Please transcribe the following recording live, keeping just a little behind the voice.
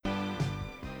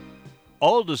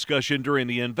All discussion during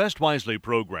the Invest Wisely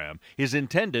program is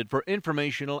intended for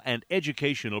informational and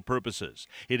educational purposes.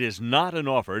 It is not an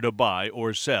offer to buy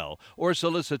or sell, or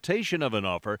solicitation of an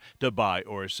offer to buy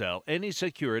or sell any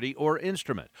security or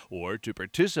instrument, or to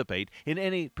participate in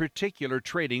any particular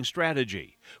trading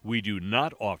strategy. We do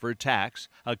not offer tax,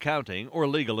 accounting, or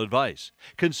legal advice.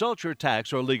 Consult your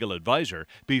tax or legal advisor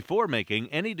before making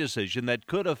any decision that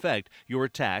could affect your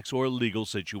tax or legal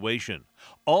situation.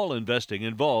 All investing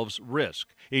involves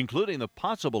risk, including the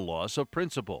possible loss of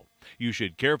principal. You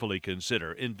should carefully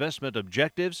consider investment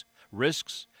objectives,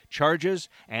 risks, charges,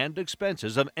 and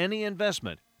expenses of any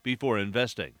investment before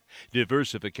investing.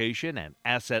 Diversification and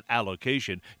asset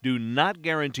allocation do not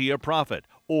guarantee a profit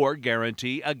or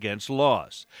guarantee against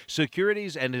loss.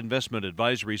 Securities and investment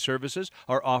advisory services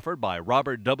are offered by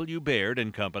Robert W.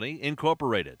 Baird & Company,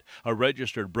 Incorporated, a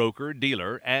registered broker,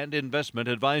 dealer, and investment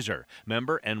advisor.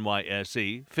 Member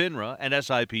NYSE, FINRA, and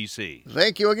SIPC.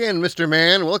 Thank you again, Mr.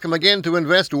 Mann. Welcome again to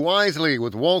Invest Wisely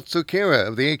with Walt Sukira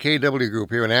of the AKW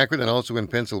Group here in Akron and also in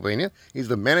Pennsylvania. He's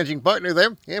the managing partner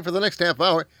there. And for the next half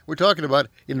hour, we're talking about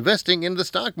investing in the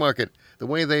stock market, the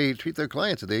way they treat their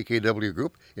clients at the AKW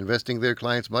Group, investing their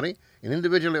clients' money in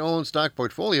individually owned stock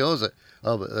portfolios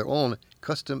of their own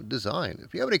custom design.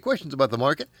 If you have any questions about the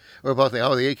market or about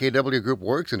how the AKW Group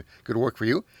works and could work for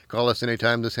you, call us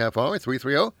anytime this half hour,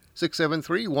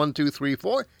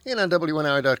 330-673-1234, and on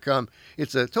WNR.com.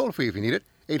 It's a toll-free if you need it,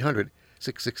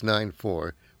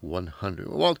 800-669-4100.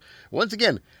 Walt, once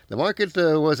again, the market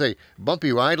was a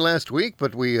bumpy ride last week,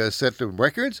 but we set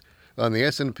records on the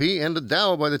S&P and the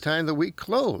Dow by the time the week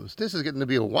closed. This is getting to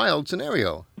be a wild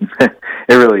scenario.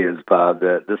 It really is, Bob.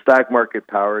 The stock market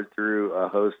powered through a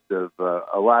host of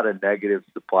a lot of negative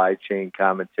supply chain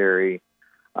commentary.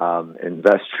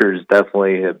 Investors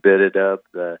definitely have bid it up.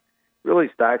 Really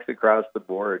stocks across the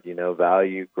board,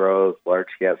 value, growth, large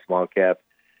cap, small cap.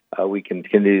 We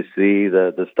continue to see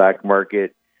the stock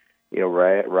market,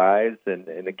 rise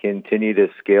and continue to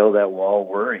scale that wall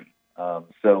worry.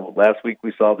 So last week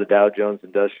we saw the Dow Jones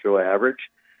Industrial Average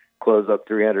close up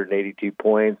 382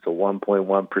 points, a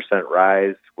 1.1%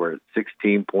 rise. We're at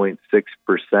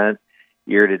 16.6%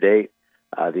 year to date.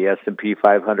 The S&P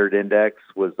 500 index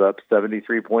was up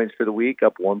 73 points for the week,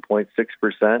 up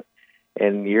 1.6%.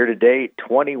 And year to date,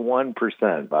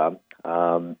 21%, Bob.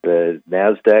 The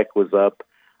NASDAQ was up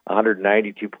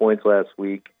 192 points last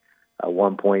week, a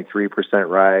 1.3%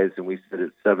 rise, and we sit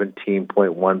at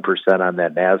 17.1% on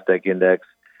that NASDAQ index.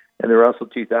 And the Russell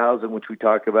 2000, which we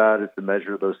talk about, is the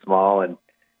measure of those small and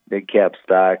mid-cap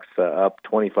stocks, up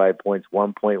 25 points,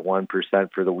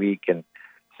 1.1% for the week, and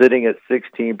sitting at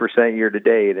 16% year to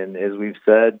date. And as we've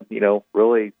said,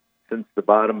 really since the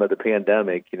bottom of the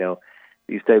pandemic,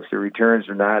 these types of returns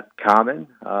are not common.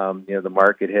 The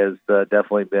market has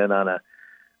definitely been on a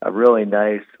really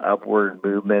nice upward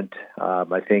movement.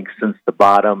 I think since the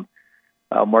bottom,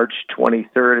 March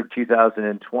 23rd of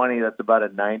 2020, that's about a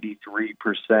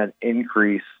 93%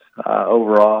 increase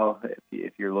overall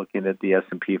if you're looking at the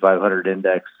S&P 500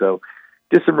 index. So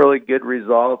just some really good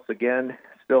results. Again,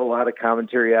 still a lot of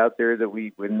commentary out there that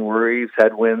worries,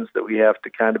 headwinds that we have to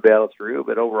kind of battle through,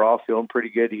 but overall feeling pretty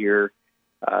good here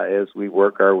as we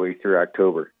work our way through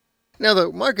October. Now,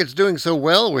 the market's doing so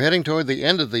well. We're heading toward the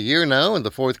end of the year now in the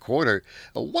fourth quarter.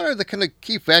 What are the kind of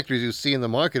key factors you see in the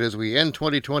market as we end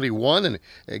 2021 and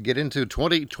get into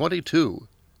 2022?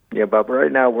 Yeah, Bob,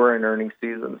 right now we're in earnings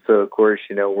season. So, of course,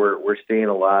 we're seeing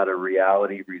a lot of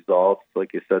reality results.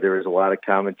 Like you said, there was a lot of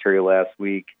commentary last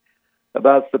week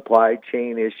about supply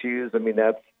chain issues. I mean,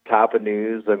 that's top of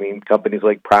news. I mean, companies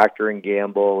like Procter &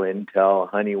 Gamble, Intel,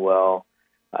 Honeywell,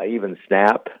 even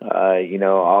Snap,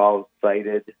 all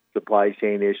cited supply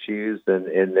chain issues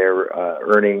in their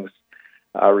earnings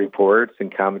reports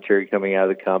and commentary coming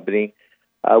out of the company.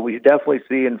 We definitely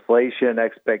see inflation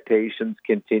expectations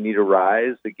continue to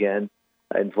rise. Again,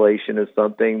 inflation is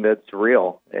something that's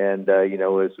real. And,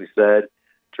 as we said,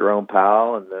 Jerome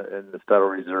Powell and the Federal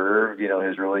Reserve,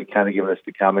 has really kind of given us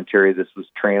the commentary this was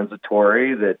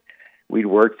transitory, that we'd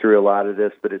work through a lot of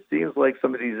this, but it seems like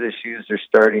some of these issues are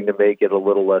starting to make it a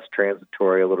little less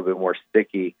transitory, a little bit more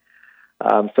sticky.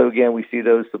 So again, we see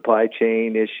those supply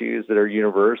chain issues that are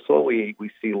universal. We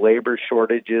see labor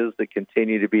shortages that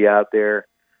continue to be out there.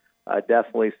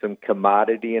 Definitely some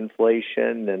commodity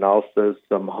inflation and also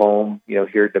some home,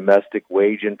 domestic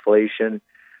wage inflation.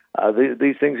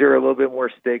 These things are a little bit more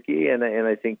sticky, and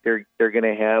I think they're going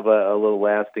to have a little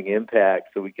lasting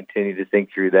impact. So we continue to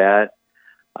think through that.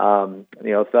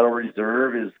 Federal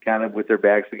Reserve is kind of with their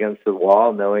backs against the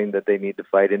wall, knowing that they need to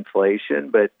fight inflation,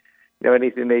 but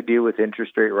anything they do with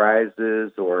interest rate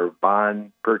rises or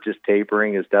bond purchase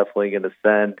tapering is definitely going to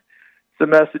send some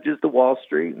messages to Wall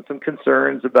Street and some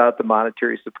concerns about the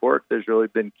monetary support that's really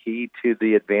been key to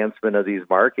the advancement of these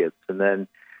markets. And then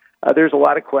there's a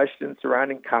lot of questions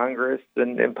surrounding Congress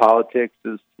and politics,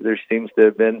 as there seems to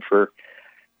have been for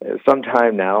some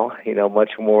time now,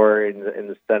 much more in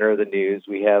the center of the news.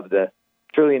 We have the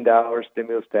 $1 trillion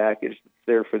stimulus package that's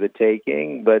there for the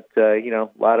taking, but, a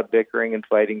lot of bickering and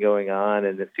fighting going on,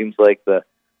 and it seems like the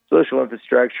social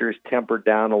infrastructure is tempered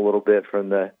down a little bit from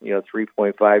the,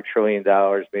 $3.5 trillion,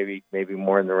 maybe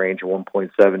more in the range of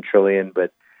 $1.7 trillion.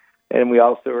 And we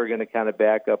also are going to kind of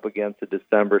back up against the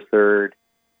December 3rd,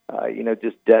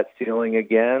 just debt ceiling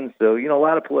again. So, a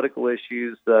lot of political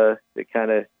issues that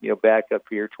kind of, back up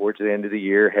here towards the end of the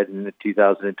year, heading into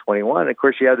 2021. Of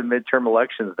course, you have the midterm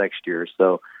elections next year.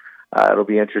 So it'll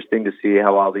be interesting to see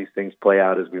how all these things play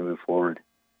out as we move forward.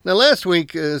 Now, last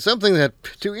week, something that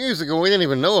 2 years ago we didn't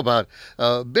even know about,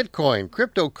 Bitcoin,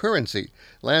 cryptocurrency.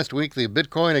 Last week, the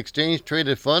Bitcoin Exchange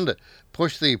Traded Fund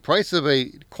pushed the price of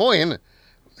a coin,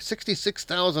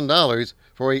 $66,000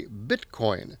 for a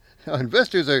Bitcoin. Now,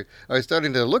 investors are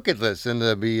starting to look at this and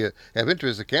have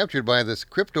interest captured by this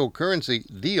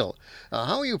cryptocurrency deal.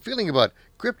 How are you feeling about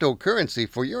cryptocurrency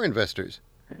for your investors?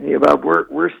 Yeah, Bob,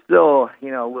 we're still,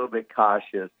 a little bit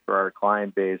cautious for our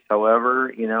client base.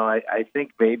 However, I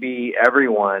think maybe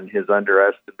everyone has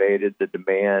underestimated the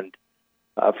demand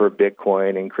for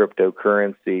Bitcoin and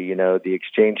cryptocurrency. The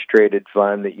exchange-traded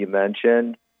fund that you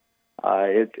mentioned,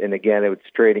 it's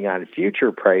trading on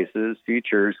future prices,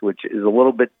 futures, which is a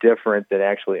little bit different than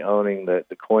actually owning the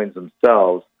coins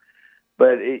themselves.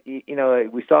 But,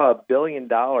 we saw $1 billion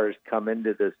come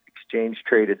into this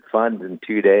exchange-traded fund in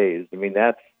 2 days. I mean,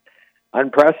 that's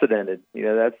unprecedented.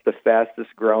 That's the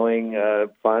fastest growing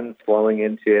funds flowing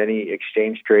into any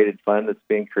exchange-traded fund that's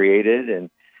being created. And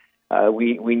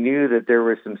we knew that there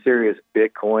were some serious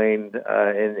Bitcoin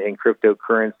and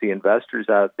cryptocurrency investors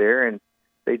out there, and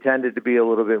they tended to be a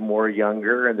little bit more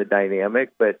younger in the dynamic.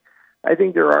 But I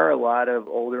think there are a lot of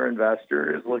older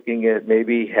investors looking at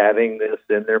maybe having this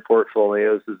in their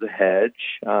portfolios as a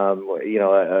hedge,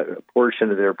 a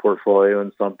portion of their portfolio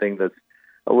in something that's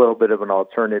a little bit of an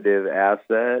alternative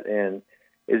asset. And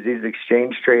as these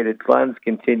exchange-traded funds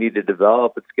continue to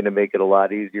develop, it's going to make it a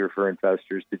lot easier for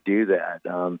investors to do that.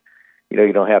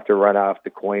 You don't have to run off to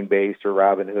Coinbase or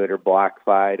Robinhood or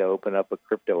BlockFi to open up a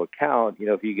crypto account.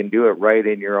 If you can do it right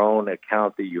in your own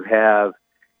account that you have,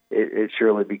 it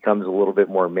surely becomes a little bit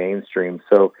more mainstream.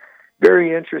 So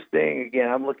very interesting. Again,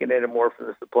 I'm looking at it more from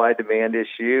the supply-demand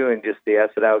issue and just the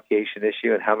asset allocation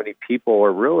issue and how many people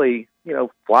are really,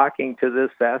 flocking to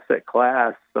this asset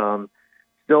class.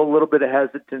 Still a little bit of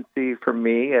hesitancy for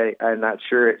me. I'm not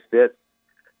sure it fits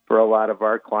for a lot of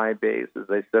our client base. As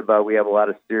I said, we have a lot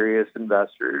of serious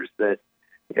investors that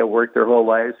work their whole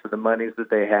lives for the monies that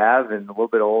they have and a little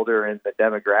bit older in the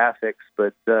demographics.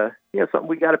 But, something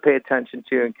we got to pay attention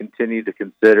to and continue to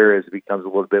consider as it becomes a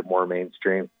little bit more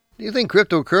mainstream. Do you think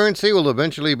cryptocurrency will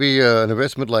eventually be an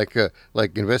investment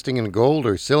like investing in gold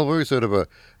or silver, sort of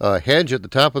a hedge at the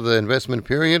top of the investment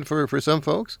period for some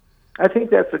folks? I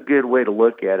think that's a good way to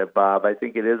look at it, Bob. I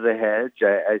think it is a hedge.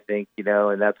 I think,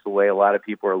 and that's the way a lot of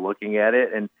people are looking at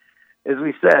it. And as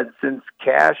we said, since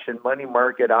cash and money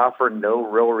market offer no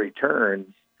real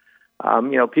returns,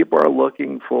 people are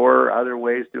looking for other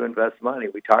ways to invest money.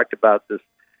 We talked about this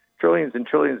trillions and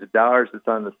trillions of dollars that's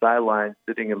on the sidelines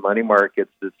sitting in money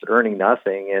markets that's earning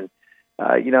nothing. And,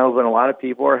 when a lot of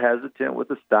people are hesitant with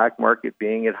the stock market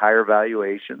being at higher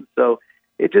valuations. So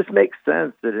it just makes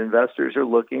sense that investors are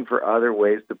looking for other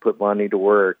ways to put money to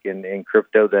work, and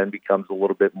crypto then becomes a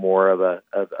little bit more of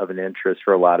an interest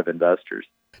for a lot of investors.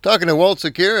 Talking to Walt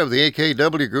Secura of the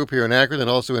AKW Group here in Akron and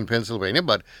also in Pennsylvania,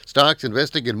 but stocks,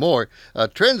 investing, and more.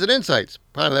 Trends and Insights,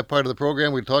 part of the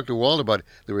program. We talked to Walt about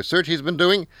the research he's been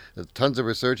doing. Tons of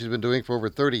research he's been doing for over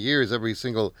 30 years every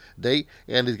single day,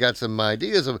 and he's got some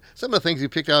ideas of some of the things he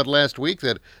picked out last week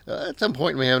that at some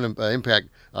point may have an impact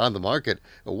on the market.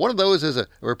 One of those is a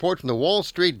report from the Wall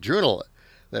Street Journal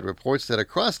that reports that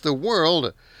across the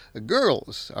world,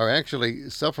 girls are actually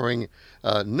suffering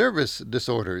nervous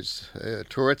disorders,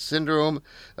 Tourette's syndrome,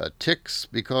 tics,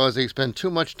 because they spend too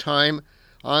much time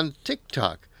on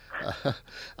TikTok.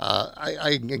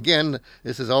 Again,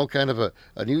 this is all kind of an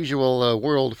unusual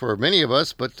world for many of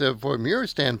us, but from your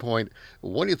standpoint,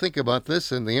 what do you think about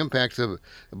this and the impacts of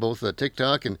both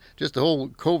TikTok and just the whole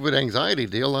COVID anxiety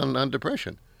deal on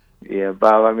depression? Yeah,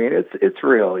 Bob, I mean, it's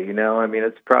real,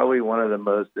 it's probably one of the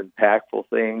most impactful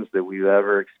things that we've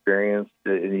ever experienced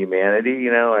in humanity.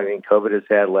 COVID has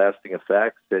had lasting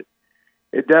effects that,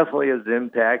 it definitely has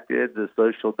impacted the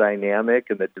social dynamic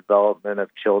and the development of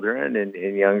children and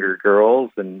younger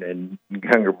girls and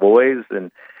younger boys.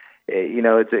 And,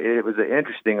 it was an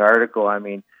interesting article. I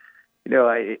mean,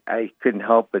 I couldn't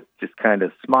help but just kind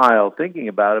of smile thinking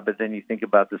about it, but then you think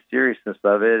about the seriousness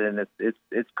of it, and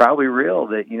it's probably real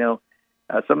that,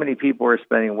 so many people are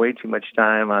spending way too much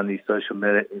time on these social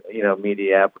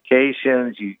media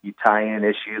applications. You tie in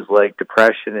issues like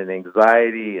depression and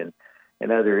anxiety and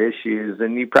other issues,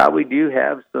 and you probably do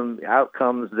have some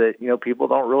outcomes that, people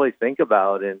don't really think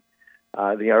about. And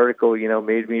the article,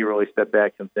 made me really step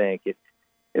back and think.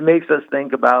 It makes us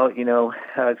think about,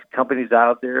 companies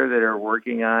out there that are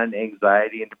working on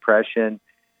anxiety and depression,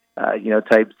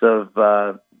 types of,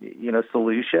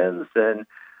 solutions, and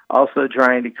also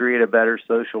trying to create a better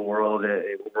social world,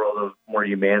 a world of more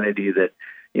humanity that,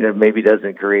 maybe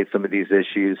doesn't create some of these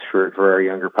issues for our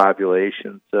younger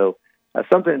population. So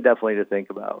something definitely to think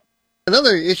about.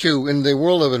 Another issue in the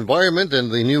world of environment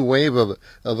and the new wave of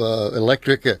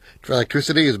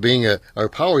electricity as being our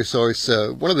power source.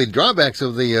 One of the drawbacks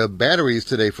of the batteries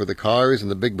today for the cars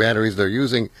and the big batteries they're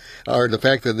using are the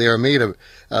fact that they are made of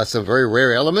some very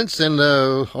rare elements and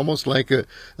almost like the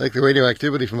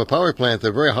radioactivity from a power plant.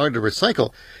 They're very hard to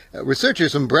recycle.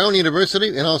 Researchers from Brown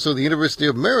University and also the University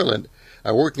of Maryland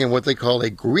are working on what they call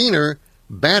a greener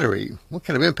battery. What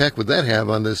kind of impact would that have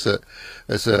on this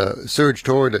surge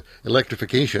toward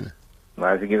electrification?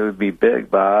 I think it would be big,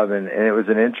 Bob, and it was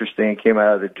it came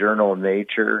out of the Journal of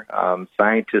Nature.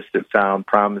 Scientists have found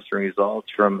promising results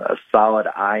from a solid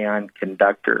ion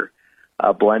conductor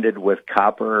blended with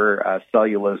copper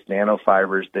cellulose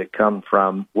nanofibers that come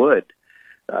from wood.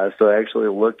 So actually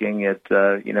looking at,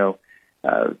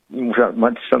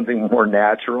 something more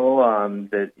natural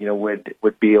that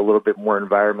would be a little bit more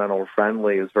environmental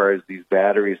friendly as far as these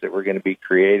batteries that we're going to be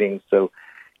creating. So,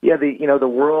 yeah, the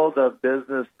world of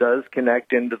business does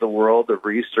connect into the world of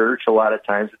research a lot of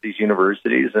times at these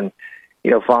universities, and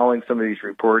following some of these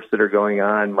reports that are going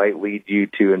on might lead you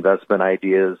to investment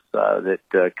ideas that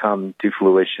come to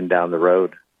fruition down the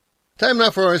road. Time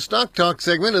now for our Stock Talk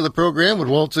segment of the program with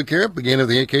Walt Zuckerp, again of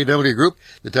the AKW Group,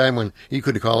 the time when you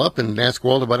could call up and ask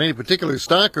Walt about any particular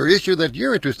stock or issue that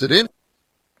you're interested in,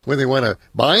 whether you want to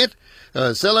buy it,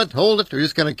 sell it, hold it, or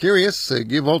just kind of curious.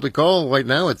 Give Walt a call right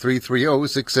now at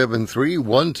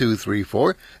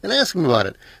 330-673-1234 and ask him about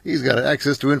it. He's got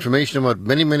access to information about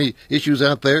many, many issues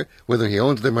out there, whether he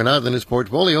owns them or not in his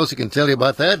portfolios. He can tell you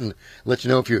about that and let you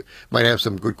know if you might have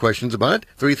some good questions about it.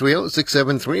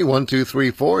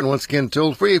 330-673-1234, and once again,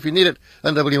 toll free if you need it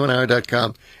on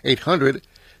WNR.com,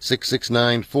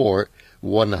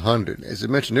 800-669-4100. As I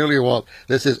mentioned earlier, Walt,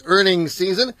 this is earnings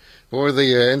season for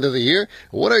the end of the year.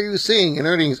 What are you seeing in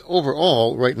earnings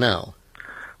overall right now?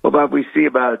 Well, Bob, we see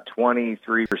about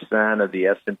 23% of the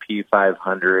S&P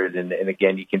 500, and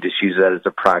again, you can just use that as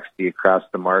a proxy across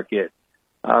the market.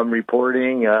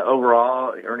 Reporting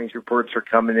overall, earnings reports are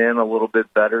coming in a little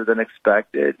bit better than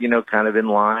expected, kind of in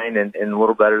line and a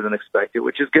little better than expected,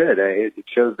 which is good. It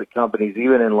shows that companies,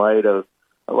 even in light of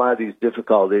a lot of these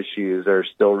difficult issues, are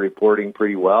still reporting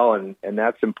pretty well, and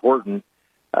that's important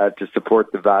to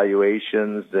support the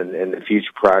valuations and the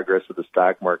future progress of the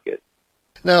stock market.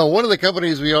 Now, one of the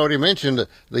companies we already mentioned,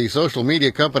 the social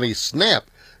media company Snap,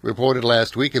 reported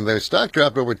last week, and their stock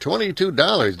dropped over $22,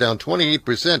 down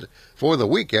 28% for the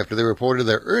week after they reported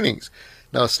their earnings.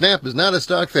 Now, Snap is not a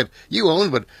stock that you own,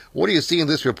 but what do you see in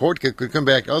this report could come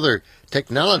back other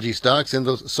technology stocks in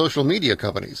those social media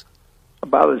companies?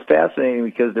 Bob, it was fascinating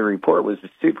because the report was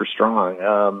super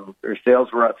strong. Their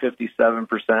sales were up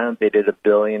 57%. They did $1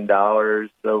 billion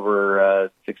over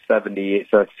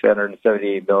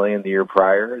 $678 million the year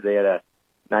prior. They had a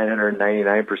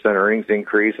 999% earnings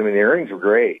increase. I mean, the earnings were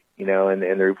great, and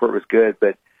the report was good.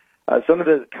 But some of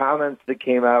the comments that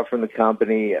came out from the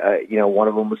company, one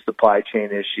of them was supply chain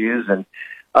issues, and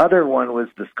other one was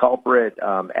this culprit,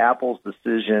 Apple's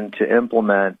decision to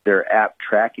implement their app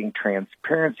tracking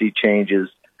transparency changes.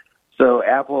 So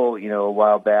Apple, a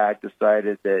while back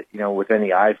decided that, with any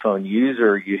iPhone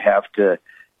user, you have to,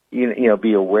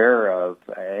 be aware of,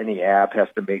 any app has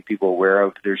to make people aware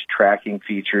of there's tracking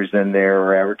features in there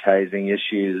or advertising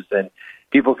issues, and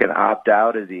people can opt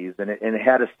out of these. And it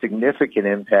had a significant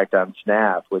impact on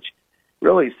Snap, which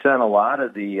really sent a lot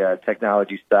of the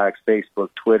technology stocks, Facebook,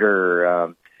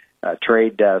 Twitter,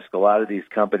 Trade Desk, a lot of these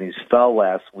companies fell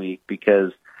last week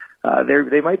because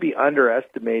they might be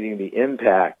underestimating the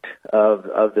impact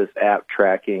of this app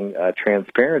tracking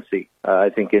transparency. I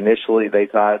think initially they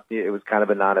thought it was kind of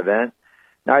a non-event.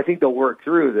 Now I think they'll work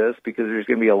through this because there's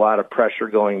going to be a lot of pressure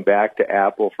going back to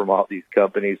Apple from all these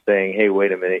companies saying, hey,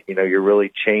 wait a minute, you're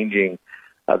really changing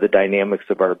the dynamics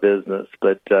of our business.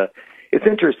 But it's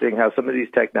interesting how some of these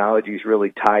technologies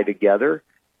really tie together,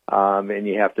 and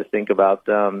you have to think about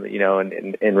them,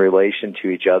 in relation to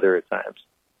each other at times.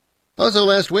 Also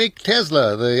last week,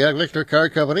 Tesla, the electric car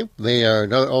company, they are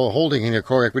not all holding in your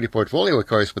core equity portfolio, of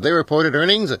course, but they reported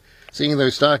earnings, seeing their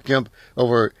stock jump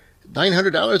over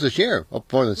 $900 a share,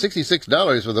 up more than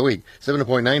 $66 for the week,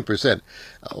 7.9%.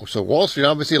 So Wall Street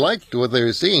obviously liked what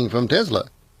they're seeing from Tesla.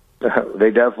 They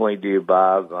definitely do,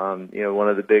 Bob. One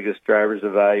of the biggest drivers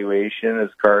of valuation is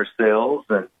car sales,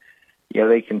 and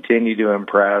they continue to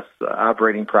impress.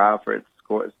 Operating profits,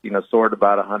 soared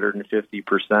about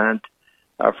 150%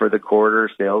 for the quarter.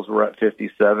 Sales were up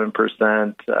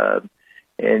 57%, and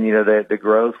the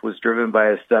growth was driven by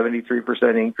a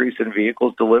 73% increase in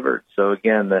vehicles delivered. So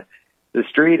again, the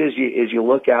street, as you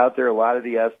look out there, a lot of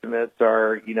the estimates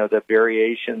are, the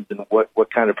variations and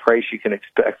what kind of price you can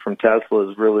expect from Tesla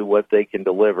is really what they can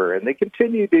deliver. And they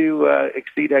continue to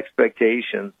exceed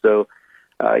expectations. So,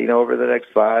 over the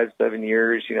next 5-7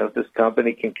 years, if this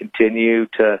company can continue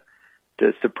to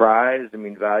surprise,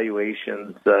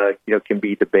 valuations, can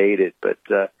be debated. But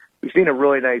we've seen a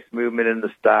really nice movement in the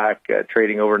stock,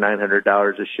 trading over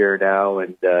 $900 a share now.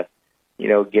 And,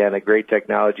 again, a great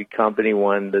technology company,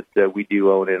 one that we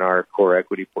do own in our core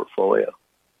equity portfolio.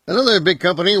 Another big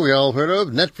company we all heard of,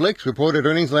 Netflix, reported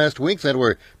earnings last week that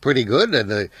were pretty good, and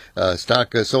the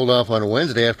stock sold off on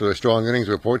Wednesday after a strong earnings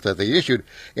report that they issued.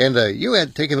 And you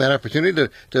had taken that opportunity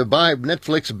to buy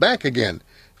Netflix back again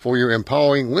for your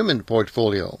Empowering Women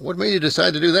portfolio. What made you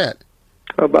decide to do that?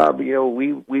 Well, Bob, we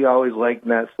always liked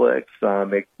Netflix.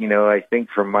 I think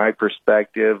from my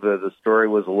perspective, the story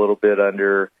was a little bit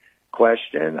under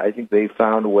question. I think they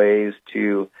found ways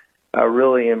to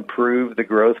really improve the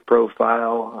growth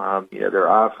profile. Their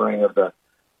offering of the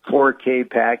 4K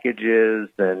packages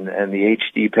and the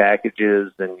HD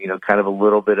packages, and kind of a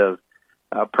little bit of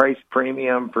price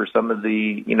premium for some of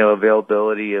the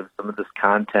availability of some of this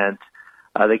content.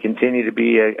 They continue to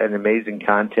be an amazing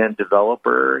content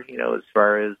developer. As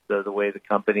far as the way the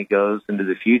company goes into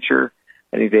the future,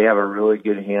 I think they have a really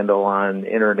good handle on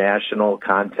international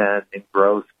content and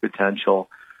growth potential.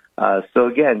 So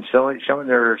again, showing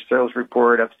their sales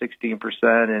report up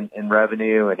 16% in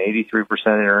revenue and 83%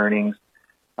 in earnings.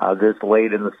 This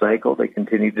late in the cycle, they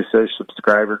continue to show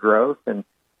subscriber growth. And,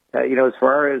 as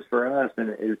far as for us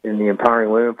in the Empowering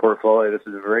Women portfolio, this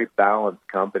is a very balanced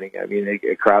company.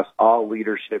 Across all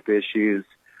leadership issues,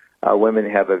 women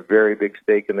have a very big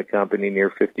stake in the company, near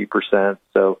 50%.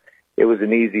 So it was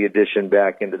an easy addition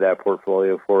back into that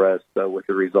portfolio for us with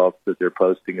the results that they're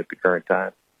posting at the current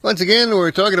time. Once again,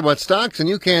 we're talking about stocks, and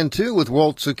you can too with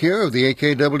Walt Secure of the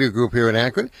AKW Group here in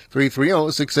Akron,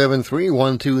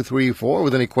 330-673-1234,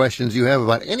 with any questions you have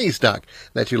about any stock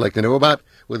that you'd like to know about,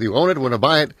 whether you own it, want to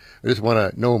buy it, or just want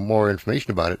to know more information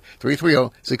about it.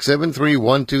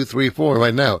 330-673-1234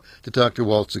 right now to talk to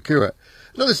Walt Secure.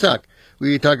 Another stock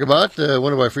we talk about,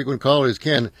 one of our frequent callers,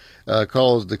 Ken,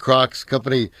 calls the Crocs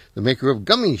company the maker of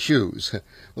gummy shoes.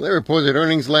 Well, they reported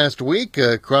earnings last week.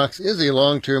 Crocs is a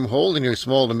long-term hold in your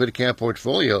small to mid-cap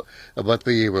portfolio, but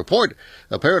the report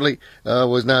apparently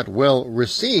was not well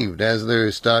received as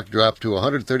their stock dropped to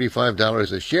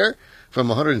 $135 a share from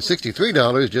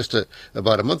 $163 just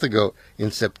about a month ago in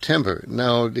September.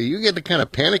 Now, do you get kind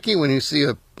of panicky when you see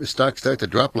a stock start to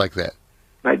drop like that?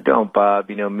 I don't, Bob.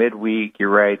 Midweek, you're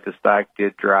right, the stock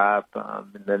did drop,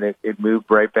 and then it moved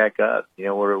right back up. We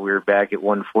were back at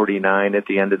 149 at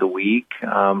the end of the week.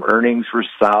 Earnings were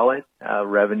solid.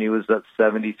 Revenue was up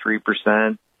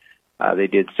 73%. They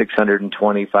did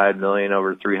 $625 million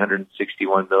over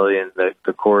 $361 million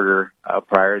the quarter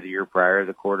the year prior,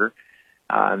 the quarter.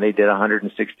 And they did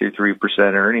 163%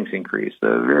 earnings increase.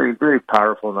 So very, very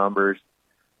powerful numbers.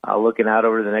 Looking out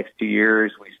over the next 2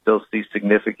 years, we still see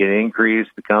significant increase.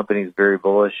 The company is very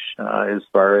bullish as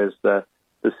far as the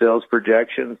sales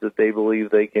projections that they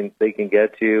believe they can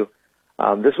get to.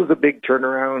 This was a big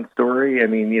turnaround story.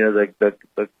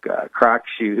 The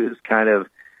Crocs shoes kind of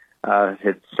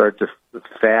the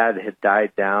fad had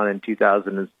died down in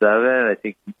 2007. I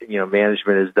think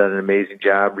management has done an amazing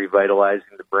job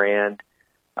revitalizing the brand,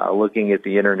 looking at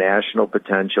the international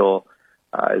potential.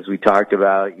 As we talked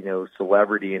about,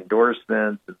 celebrity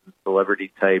endorsements and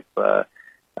celebrity type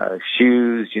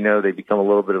shoes, they become a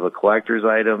little bit of a collector's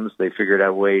items. They figured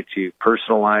out a way to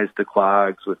personalize the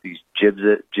clogs with these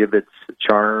gibbets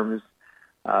charms,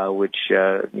 which,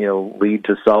 lead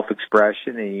to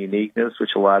self-expression and uniqueness,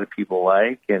 which a lot of people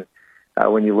like. And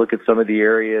when you look at some of the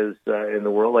areas in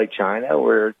the world like China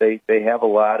where they have a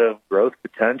lot of growth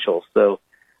potential. So,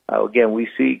 again, we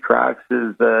see Crocs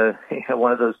as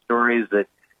one of those stories that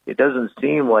it doesn't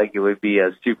seem like it would be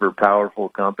a super powerful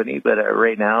company, but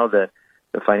right now the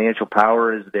financial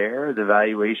power is there. The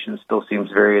valuation still seems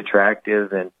very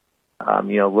attractive, and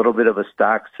a little bit of a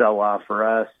stock sell-off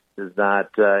for us does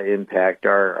not impact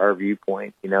our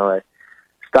viewpoint.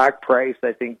 Stock price,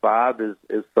 I think, Bob,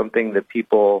 is something that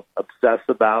people obsess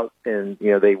about, and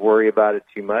they worry about it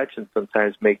too much, and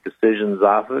sometimes make decisions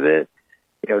off of it.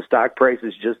 Stock price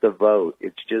is just a vote.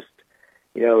 It's just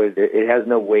it has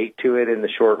no weight to it in the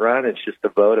short run. It's just a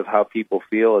vote of how people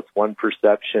feel. It's one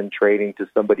perception trading to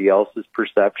somebody else's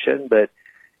perception. But,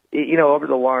 over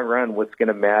the long run, what's going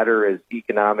to matter is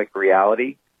economic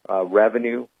reality,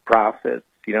 revenue, profits,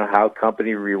 how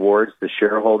company rewards the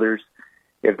shareholders.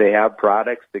 If they have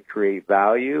products that create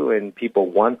value and people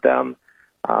want them,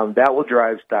 that will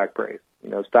drive stock price.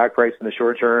 Stock price in the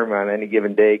short term on any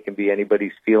given day can be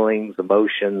anybody's feelings,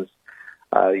 emotions,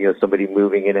 somebody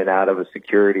moving in and out of a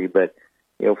security. But,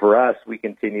 for us, we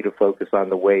continue to focus on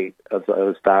the weight of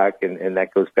the stock, and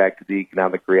that goes back to the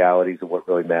economic realities of what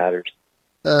really matters.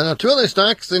 Now, two other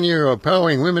stocks in your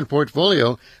Powering Women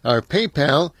portfolio are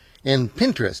PayPal and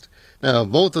Pinterest. Now,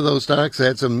 both of those stocks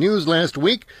had some news last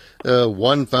week.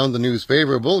 One found the news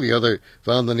favorable. The other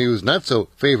found the news not so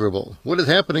favorable. What is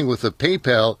happening with the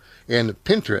PayPal and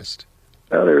Pinterest?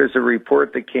 Well, there was a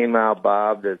report that came out,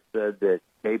 Bob, that said that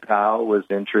PayPal was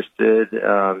interested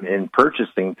in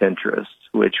purchasing Pinterest,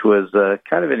 which was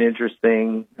kind of an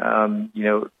interesting,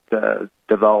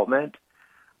 development.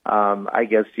 I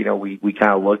guess, we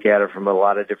kind of look at it from a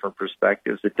lot of different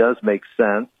perspectives. It does make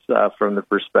sense from the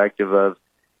perspective of,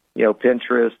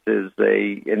 Pinterest is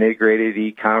a integrated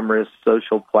e-commerce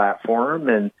social platform,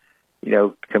 and,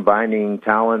 combining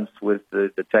talents with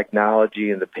the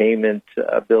technology and the payment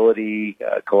ability,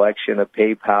 collection of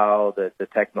PayPal, the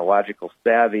technological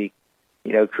savvy,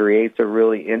 creates a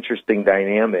really interesting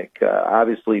dynamic.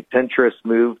 Obviously, Pinterest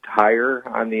moved higher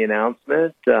on the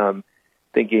announcement,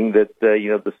 thinking that,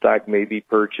 the stock may be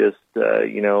purchased,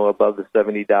 above the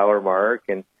 $70 mark,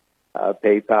 and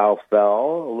PayPal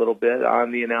fell a little bit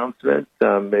on the announcement.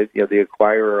 The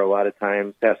acquirer a lot of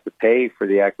times has to pay for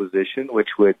the acquisition, which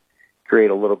would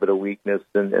create a little bit of weakness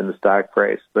in the stock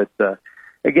price. But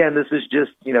again, this is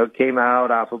just came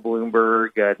out off of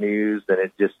Bloomberg News,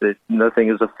 and nothing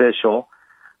is official.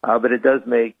 But it does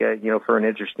make for an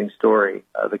interesting story.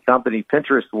 The company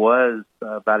Pinterest was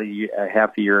about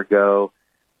half a year ago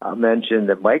mentioned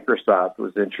that Microsoft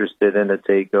was interested in a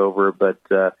takeover, but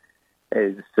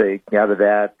out of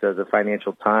that, the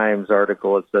Financial Times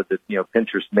article, it said that,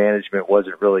 Pinterest management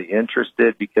wasn't really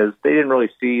interested because they didn't really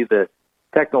see the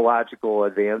technological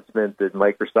advancement that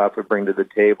Microsoft would bring to the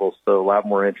table. So a lot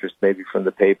more interest maybe from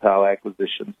the PayPal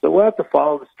acquisition. So we'll have to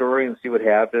follow the story and see what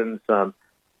happens.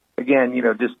 Again,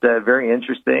 just very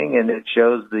interesting, and it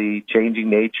shows the changing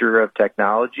nature of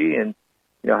technology and,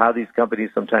 how these companies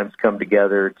sometimes come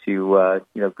together to,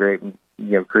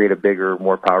 create a bigger,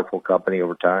 more powerful company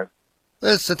over time.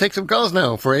 Let's take some calls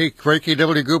now for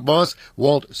AKW Group boss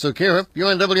Walt Sukira. You're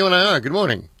on WNIR. Good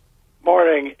morning.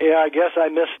 Morning. Yeah, I guess I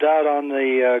missed out on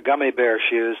the gummy bear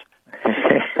shoes.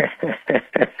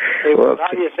 Hey, well,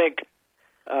 how do you think,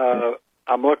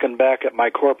 I'm looking back at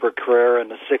my corporate career in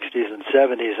the 60s and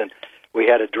 70s, and we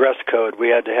had a dress code. We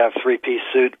had to have three-piece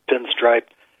suit, pinstripe.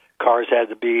 Cars had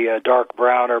to be dark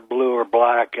brown or blue or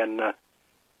black, and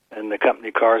the company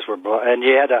cars were black. And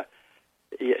you had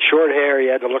short hair.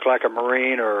 You had to look like a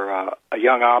Marine or a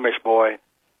young Amish boy.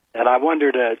 And I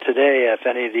wondered today if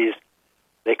any of these,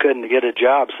 they couldn't get a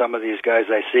job. Some of these guys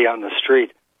I see on the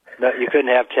street, you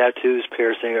couldn't have tattoos,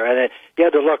 piercing, or anything. You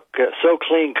had to look so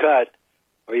clean cut,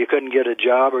 or you couldn't get a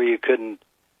job, or you couldn't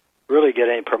really get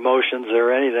any promotions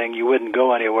or anything. You wouldn't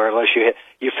go anywhere unless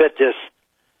you fit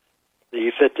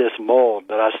this mold.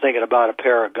 But I was thinking about a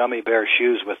pair of gummy bear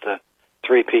shoes with the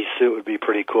three-piece suit would be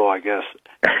pretty cool, I guess,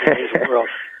 in today's world.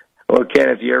 Well, Ken,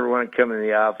 if you ever want to come in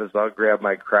the office, I'll grab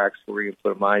my Crocs for you and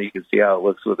put them on. You can see how it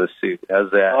looks with a suit.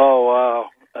 How's that? Oh, wow.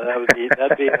 That'd be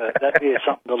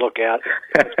something to look at.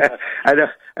 I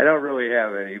don't really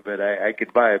have any, but I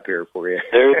could buy a pair for you.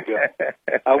 There you go.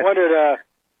 I wondered,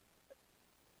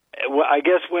 I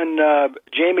guess when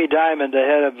Jamie Dimon, the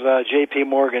head of J.P.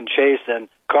 Morgan Chase, and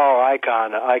Carl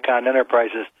Icahn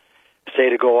Enterprises, say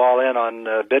to go all in on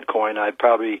Bitcoin, I'd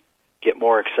probably get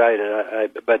more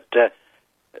excited. But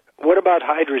what about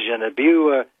hydrogen? Have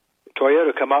you,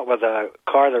 Toyota come out with a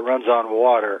car that runs on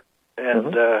water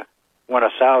and went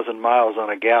 1,000 miles on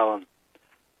a gallon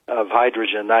of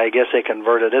hydrogen? I guess they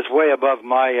converted. It's way above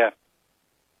my.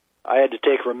 I had to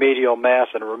take remedial math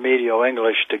and remedial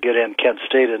English to get in Kent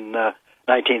State in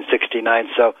 1969.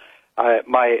 So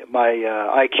my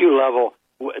IQ level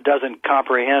doesn't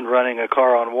comprehend running a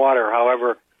car on water.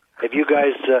 However, have you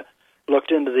guys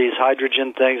looked into these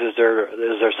hydrogen things? Is there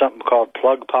something called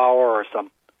Plug Power or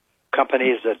some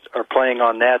companies that are playing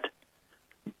on that?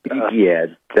 Yeah,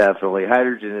 definitely.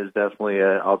 Hydrogen is definitely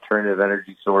an alternative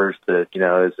energy source that,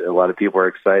 as a lot of people are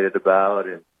excited about.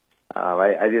 And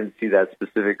I didn't see that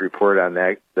specific report on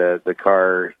that, the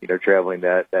car, traveling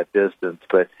that distance.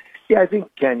 But, yeah, I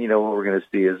think, Ken, what we're going to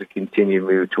see is a continued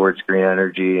move towards green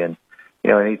energy and,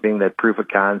 anything that proof of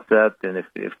concept. And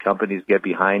if companies get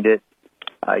behind it,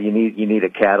 you need a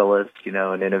catalyst,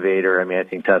 an innovator. I mean, I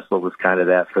think Tesla was kind of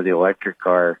that for the electric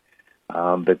car.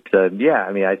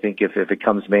 I think if it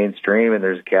comes mainstream and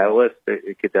there's a catalyst,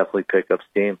 it could definitely pick up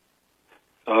steam.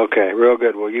 Okay, real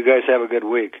good. Well, you guys have a good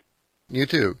week. You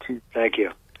too. Thank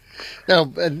you. Now,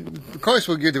 of course,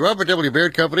 we'll give the Robert W.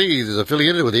 Baird Company. He's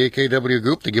affiliated with the AKW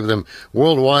Group to give them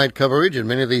worldwide coverage in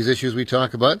many of these issues we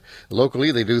talk about.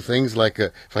 Locally, they do things like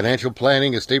financial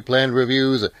planning, estate plan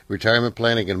reviews, retirement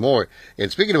planning, and more.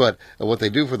 And speaking about what they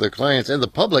do for their clients and the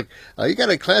public, you got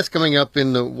a class coming up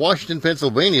in Washington,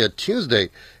 Pennsylvania, Tuesday,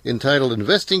 entitled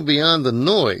Investing Beyond the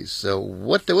Noise. So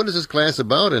what is this class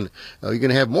about? And you're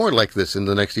going to have more like this in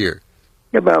the next year.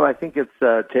 Yeah, Bob, I think it's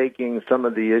taking some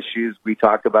of the issues we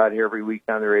talk about here every week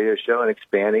on the radio show and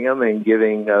expanding them and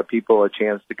giving people a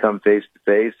chance to come face to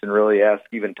face and really ask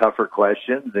even tougher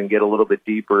questions and get a little bit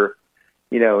deeper,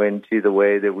 into the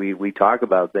way that we talk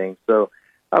about things. So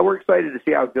we're excited to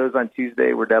see how it goes on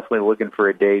Tuesday. We're definitely looking for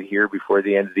a date here before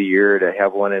the end of the year to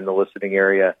have one in the listening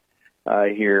area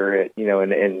here, in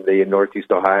the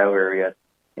Northeast Ohio area.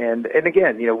 And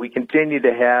again, we continue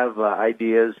to have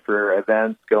ideas for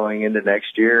events going into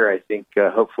next year. I think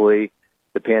hopefully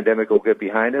the pandemic will get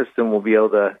behind us and we'll be able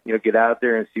to, get out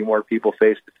there and see more people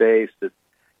face to face. It's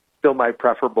still my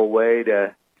preferable way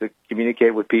to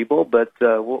communicate with people, but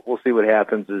we'll see what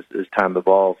happens as time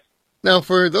evolves. Now,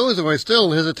 for those who are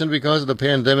still hesitant because of the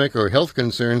pandemic or health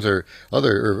concerns or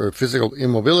other or physical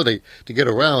immobility to get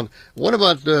around, what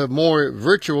about more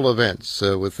virtual events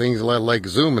with things like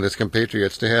Zoom and its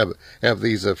compatriots to have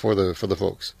these for the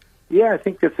folks? Yeah, I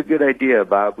think that's a good idea,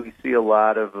 Bob. We see a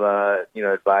lot of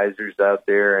advisors out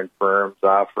there and firms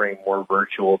offering more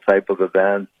virtual type of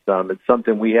events. It's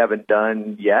something we haven't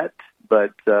done yet,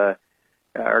 but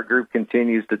our group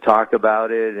continues to talk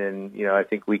about it, and, I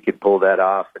think we could pull that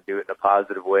off and do it in a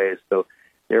positive way. So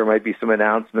there might be some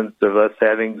announcements of us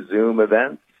having Zoom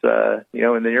events, in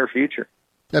the near future.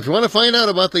 Now, if you want to find out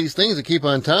about these things and keep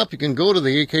on top, you can go to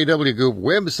the AKW Group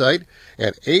website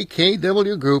at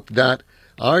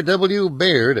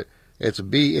akwgroup.rwbaird. It's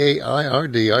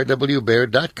BAIRD,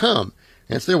 rwbaird.com.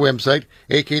 That's their website,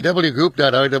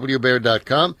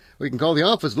 akwgroup.rwbaird.com. Or you can call the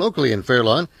office locally in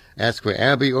Fairlawn. Ask for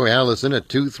Abby or Allison at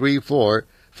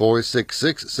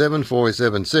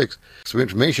 234-466-7476 for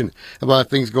information about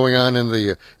things going on in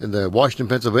the Washington,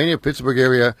 Pennsylvania, Pittsburgh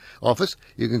area office.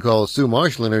 You can call Sue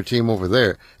Marshall and her team over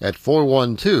there at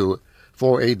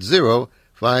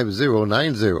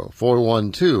 412-480-5090.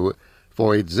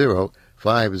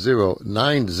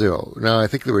 412-480-5090. Now, I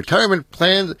think the retirement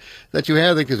plan that you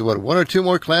have, I think, is one or two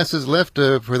more classes left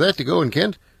for that to go in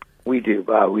Kent? We do,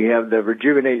 Bob. We have the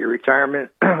Rejuvenate Your Retirement.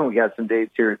 We got some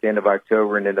dates here at the end of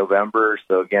October and in November.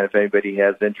 So, again, if anybody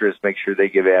has interest, make sure they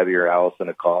give Abby or Allison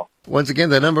a call. Once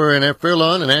again, the number in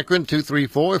Fairlawn and Akron,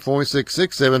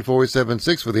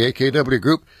 234-466-7476 for the AKW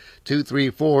Group,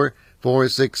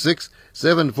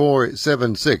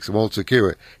 234-466-7476, Walt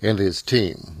Secura and his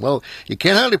team. Well, you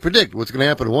can't hardly predict what's going to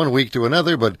happen one week to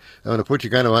another, but I'm going to put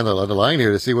you kind of on the line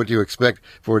here to see what you expect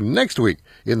for next week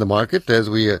in the market as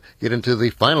we get into the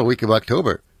final week of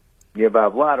October. Yeah,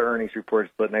 Bob, a lot of earnings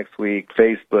reports split next week.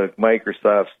 Facebook,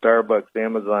 Microsoft, Starbucks,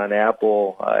 Amazon,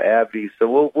 Apple, AbbVie.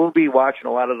 So we'll be watching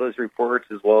a lot of those reports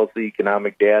as well as the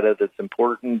economic data that's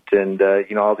important and,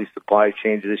 all these supply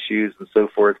chain issues and so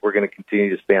forth. We're going to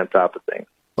continue to stay on top of things.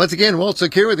 Once again, Walt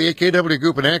Secura, the AKW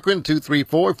Group in Akron,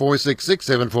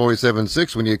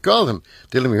 234-466-7476. When you call them,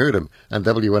 tell them you heard them on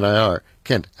WNIR,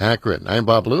 Kent, Akron. I'm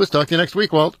Bob Lewis. Talk to you next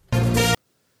week, Walt.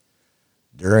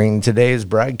 During today's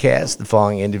broadcast, the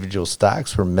following individual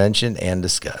stocks were mentioned and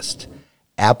discussed.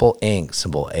 Apple Inc.,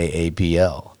 symbol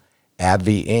AAPL.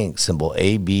 AbbVie Inc., symbol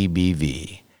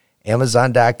ABBV.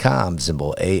 Amazon.com,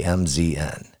 symbol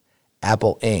AMZN.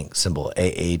 Apple Inc., symbol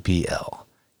AAPL.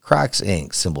 Crocs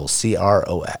Inc., symbol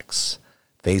CROX.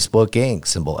 Facebook Inc.,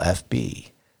 symbol FB.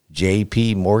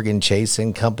 JP Morgan Chase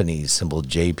 & Company, symbol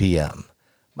JPM.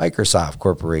 Microsoft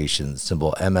Corporation,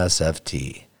 symbol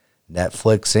MSFT.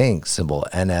 Netflix Inc., symbol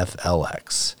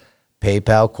NFLX.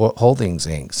 PayPal Holdings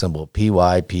Inc., symbol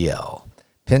PYPL.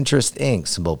 Pinterest Inc.,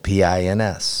 symbol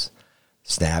PINS.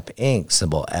 Snap Inc.,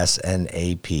 symbol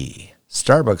SNAP.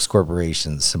 Starbucks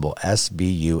Corporation, symbol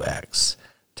SBUX.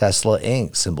 Tesla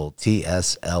Inc., symbol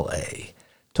TSLA.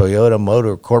 Toyota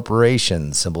Motor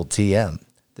Corporation, symbol TM.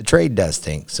 The Trade Desk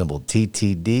Inc., symbol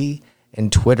TTD.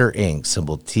 And Twitter Inc.,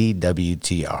 symbol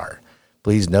TWTR.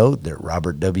 Please note that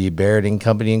Robert W. Baird &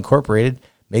 Company Incorporated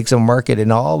makes a market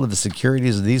in all of the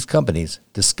securities of these companies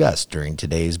discussed during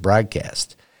today's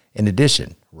broadcast. In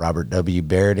addition, Robert W.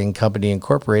 Baird & Company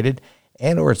Incorporated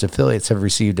and or its affiliates have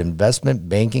received investment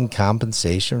banking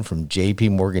compensation from J.P.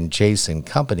 Morgan Chase &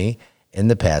 Company in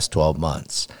the past 12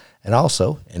 months. And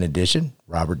also, in addition,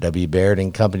 Robert W. Baird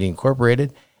 & Company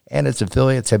Incorporated and its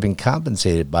affiliates have been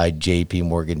compensated by J.P.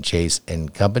 Morgan Chase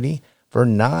 & Company for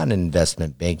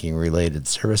non-investment banking related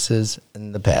services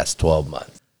in the past 12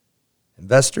 months.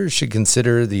 Investors should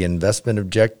consider the investment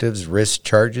objectives, risks,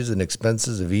 charges, and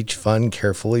expenses of each fund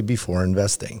carefully before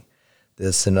investing.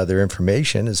 This and other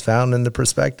information is found in the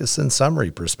prospectus and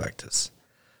summary prospectus.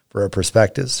 For a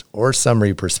prospectus or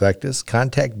summary prospectus,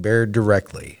 contact Baird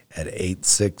directly at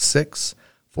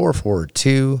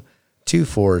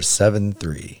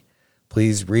 866-442-2473.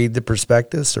 Please read the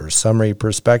prospectus or summary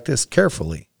prospectus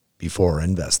carefully before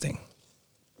investing.